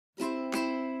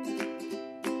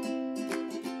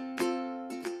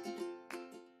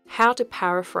How to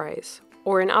paraphrase,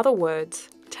 or in other words,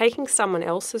 taking someone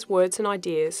else's words and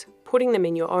ideas, putting them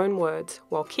in your own words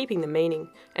while keeping the meaning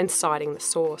and citing the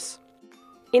source.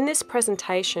 In this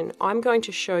presentation, I'm going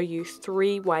to show you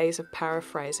 3 ways of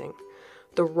paraphrasing: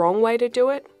 the wrong way to do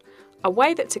it, a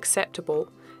way that's acceptable,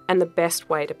 and the best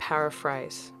way to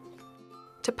paraphrase.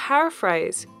 To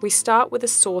paraphrase, we start with a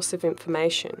source of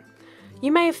information.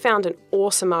 You may have found an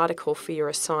awesome article for your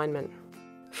assignment.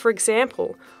 For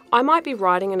example, I might be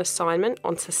writing an assignment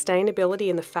on sustainability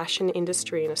in the fashion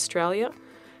industry in Australia,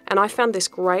 and I found this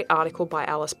great article by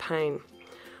Alice Payne.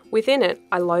 Within it,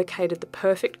 I located the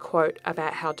perfect quote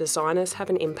about how designers have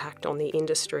an impact on the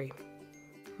industry.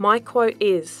 My quote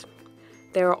is,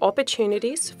 "There are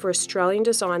opportunities for Australian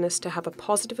designers to have a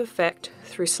positive effect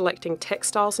through selecting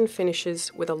textiles and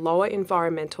finishes with a lower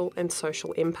environmental and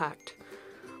social impact."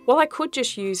 While I could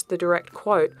just use the direct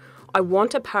quote, I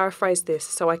want to paraphrase this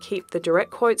so I keep the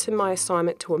direct quotes in my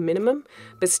assignment to a minimum,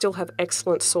 but still have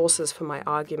excellent sources for my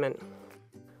argument.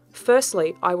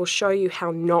 Firstly, I will show you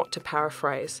how not to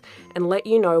paraphrase and let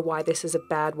you know why this is a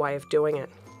bad way of doing it.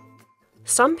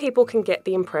 Some people can get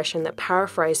the impression that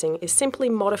paraphrasing is simply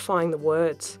modifying the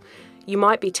words. You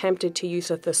might be tempted to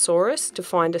use a thesaurus to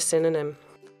find a synonym.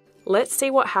 Let's see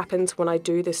what happens when I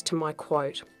do this to my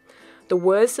quote. The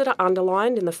words that are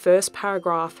underlined in the first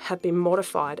paragraph have been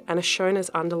modified and are shown as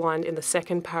underlined in the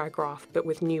second paragraph, but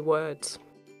with new words.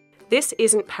 This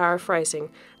isn't paraphrasing,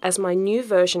 as my new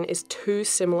version is too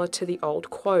similar to the old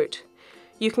quote.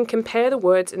 You can compare the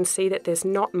words and see that there's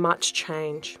not much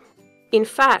change. In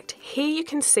fact, here you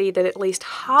can see that at least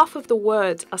half of the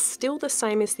words are still the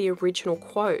same as the original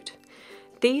quote.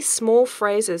 These small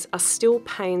phrases are still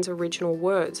Payne's original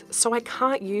words, so I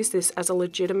can't use this as a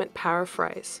legitimate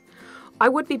paraphrase. I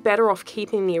would be better off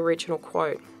keeping the original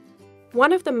quote.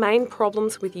 One of the main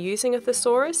problems with using a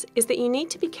thesaurus is that you need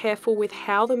to be careful with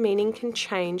how the meaning can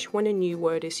change when a new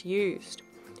word is used.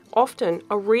 Often,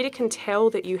 a reader can tell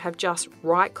that you have just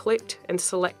right-clicked and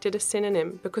selected a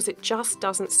synonym because it just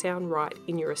doesn't sound right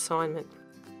in your assignment.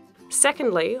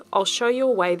 Secondly, I'll show you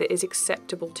a way that is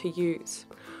acceptable to use.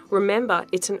 Remember,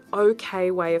 it's an okay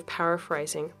way of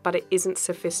paraphrasing, but it isn't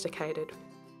sophisticated.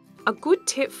 A good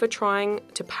tip for trying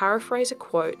to paraphrase a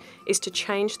quote is to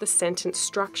change the sentence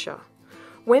structure.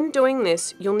 When doing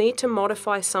this, you'll need to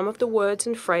modify some of the words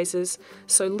and phrases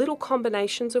so little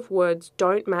combinations of words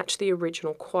don't match the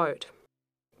original quote.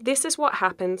 This is what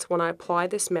happens when I apply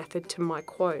this method to my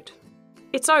quote.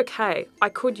 It's okay, I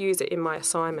could use it in my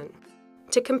assignment.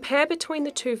 To compare between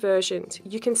the 2 versions,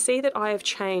 you can see that I have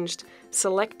changed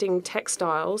selecting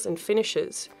textiles and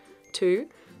finishes to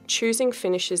choosing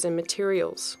finishes and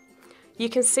materials. You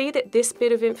can see that this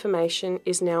bit of information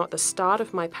is now at the start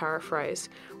of my paraphrase,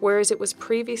 whereas it was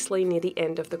previously near the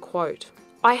end of the quote.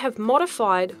 I have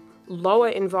modified lower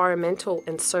environmental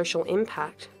and social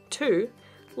impact to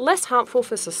less harmful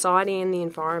for society and the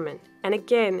environment. And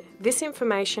again, this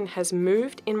information has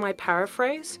moved in my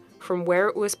paraphrase from where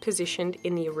it was positioned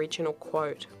in the original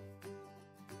quote.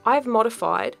 I've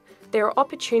modified there are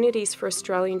opportunities for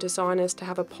Australian designers to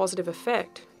have a positive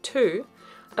effect to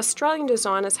Australian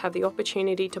designers have the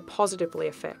opportunity to positively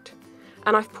affect,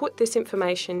 and I've put this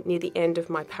information near the end of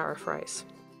my paraphrase.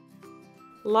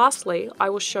 Lastly, I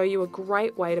will show you a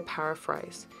great way to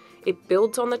paraphrase. It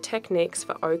builds on the techniques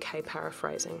for okay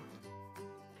paraphrasing.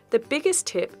 The biggest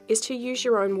tip is to use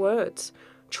your own words.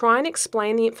 Try and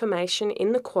explain the information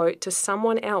in the quote to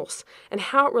someone else and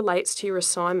how it relates to your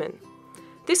assignment.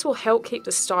 This will help keep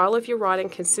the style of your writing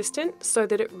consistent so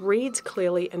that it reads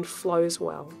clearly and flows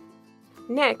well.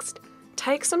 Next,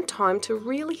 take some time to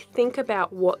really think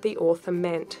about what the author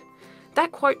meant.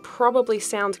 That quote probably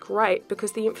sounds great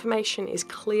because the information is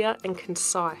clear and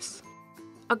concise.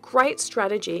 A great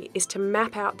strategy is to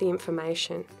map out the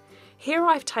information. Here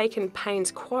I've taken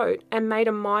Payne's quote and made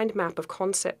a mind map of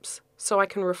concepts, so I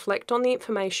can reflect on the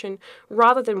information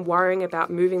rather than worrying about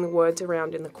moving the words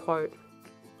around in the quote.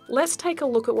 Let's take a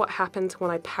look at what happens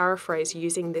when I paraphrase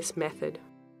using this method.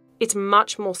 It's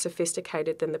much more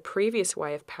sophisticated than the previous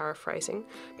way of paraphrasing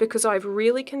because I've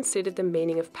really considered the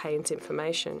meaning of Payne's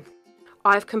information.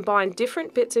 I've combined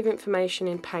different bits of information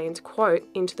in Payne's quote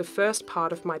into the first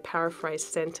part of my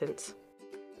paraphrased sentence.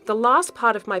 The last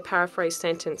part of my paraphrased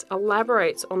sentence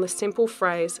elaborates on the simple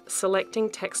phrase selecting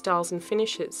textiles and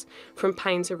finishes from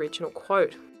Payne's original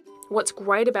quote. What's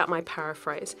great about my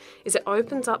paraphrase is it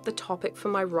opens up the topic for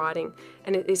my writing,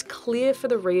 and it is clear for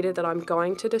the reader that I'm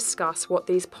going to discuss what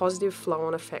these positive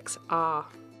flow-on effects are.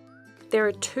 There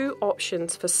are 2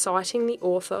 options for citing the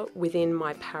author within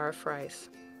my paraphrase.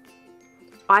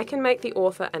 I can make the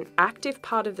author an active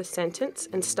part of the sentence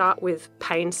and start with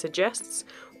Payne suggests,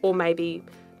 or maybe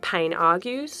Payne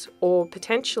argues, or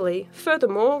potentially,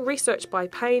 furthermore, research by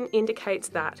Payne indicates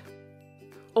that.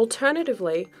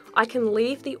 Alternatively, I can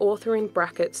leave the author in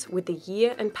brackets with the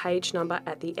year and page number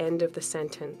at the end of the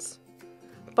sentence.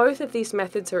 Both of these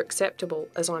methods are acceptable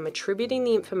as I'm attributing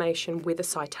the information with a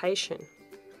citation.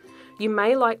 You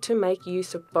may like to make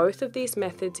use of both of these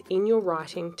methods in your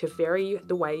writing to vary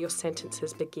the way your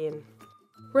sentences begin.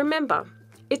 Remember,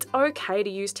 it's okay to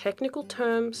use technical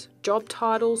terms, job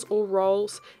titles or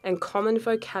roles, and common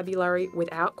vocabulary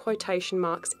without quotation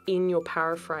marks in your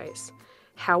paraphrase.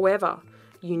 However,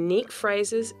 unique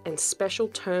phrases and special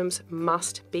terms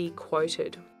must be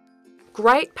quoted.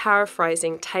 Great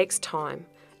paraphrasing takes time,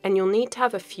 and you'll need to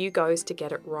have a few goes to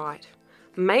get it right.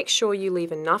 Make sure you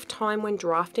leave enough time when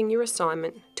drafting your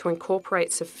assignment to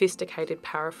incorporate sophisticated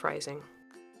paraphrasing.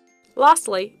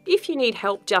 Lastly, if you need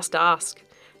help, just ask.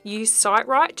 Use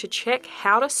SiteWrite to check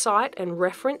how to cite and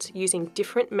reference using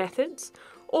different methods,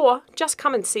 or just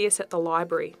come and see us at the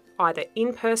library, either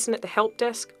in person at the help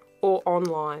desk or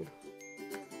online.